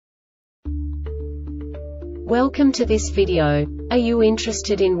Welcome to this video. Are you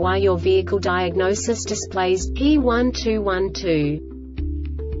interested in why your vehicle diagnosis displays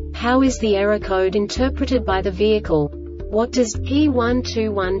P1212? How is the error code interpreted by the vehicle? What does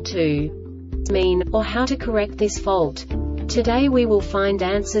P1212 mean, or how to correct this fault? Today we will find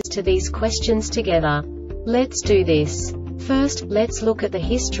answers to these questions together. Let's do this. First, let's look at the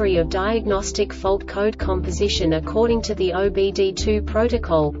history of diagnostic fault code composition according to the OBD2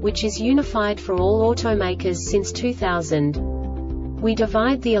 protocol, which is unified for all automakers since 2000. We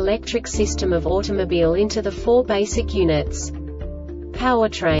divide the electric system of automobile into the four basic units: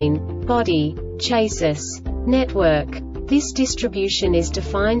 powertrain, body, chassis, network. This distribution is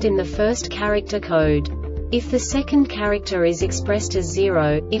defined in the first character code. If the second character is expressed as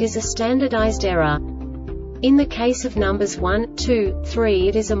 0, it is a standardized error. In the case of numbers 1, 2, 3,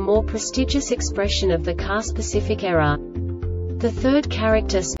 it is a more prestigious expression of the car-specific error. The third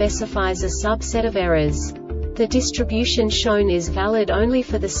character specifies a subset of errors. The distribution shown is valid only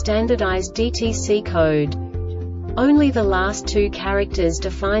for the standardized DTC code. Only the last two characters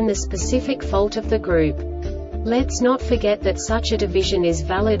define the specific fault of the group. Let's not forget that such a division is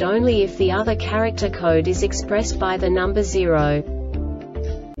valid only if the other character code is expressed by the number 0.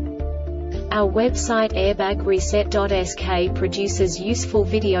 Our website airbagreset.sk produces useful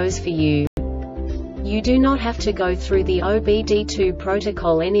videos for you. You do not have to go through the OBD2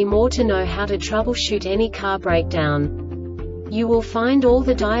 protocol anymore to know how to troubleshoot any car breakdown. You will find all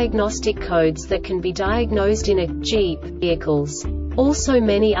the diagnostic codes that can be diagnosed in a Jeep vehicles. Also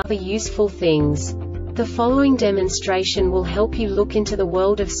many other useful things. The following demonstration will help you look into the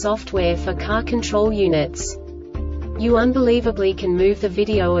world of software for car control units. You unbelievably can move the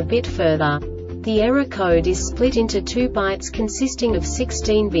video a bit further. The error code is split into 2 bytes consisting of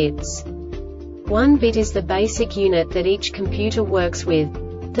 16 bits. 1 bit is the basic unit that each computer works with.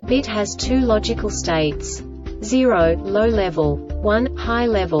 The bit has 2 logical states: 0, low level, 1, high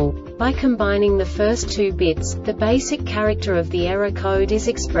level. By combining the first 2 bits, the basic character of the error code is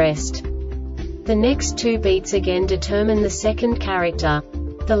expressed. The next 2 beats again determine the second character.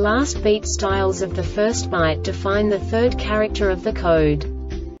 The last beat styles of the first byte define the third character of the code.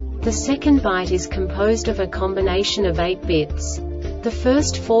 The second byte is composed of a combination of 8 bits. The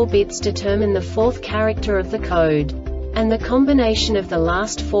first 4 bits determine the fourth character of the code. And the combination of the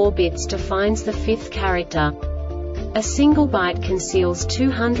last 4 bits defines the fifth character. A single byte conceals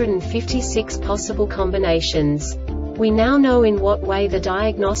 256 possible combinations. We now know in what way the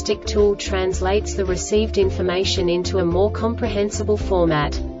diagnostic tool translates the received information into a more comprehensible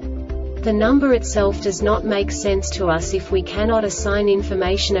format. The number itself does not make sense to us if we cannot assign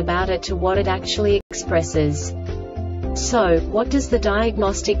information about it to what it actually expresses. So, what does the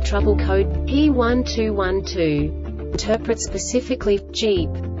diagnostic trouble code P1212 interpret specifically for Jeep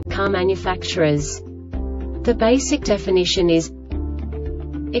car manufacturers? The basic definition is: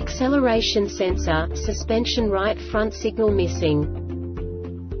 acceleration sensor, suspension right front signal missing.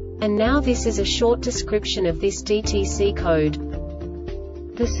 And now this is a short description of this DTC code.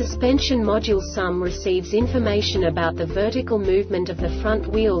 The suspension module SUM receives information about the vertical movement of the front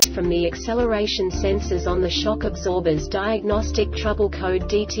wheels from the acceleration sensors on the shock absorbers. Diagnostic Trouble Code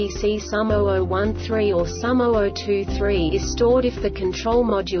DTC SUM-0013 or SUM-0023 is stored if the control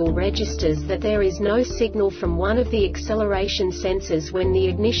module registers that there is no signal from one of the acceleration sensors when the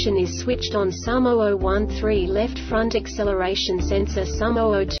ignition is switched on. SUM-0013 left front acceleration sensor,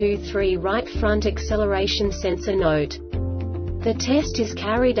 SUM-0023 right front acceleration sensor. Note: the test is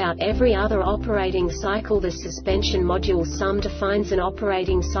carried out every other operating cycle. The suspension module SUM defines an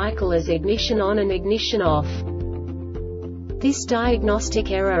operating cycle as ignition on and ignition off. This diagnostic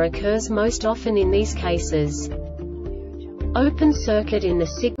error occurs most often in these cases: open circuit in the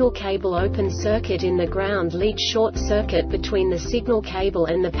signal cable, open circuit in the ground lead, short circuit between the signal cable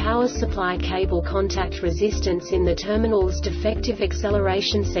and the power supply cable, contact resistance in the terminals, defective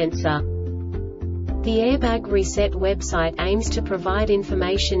acceleration sensor. The Airbag Reset website aims to provide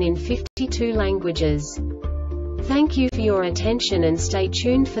information in 52 languages. Thank you for your attention and stay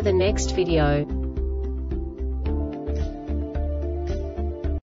tuned for the next video.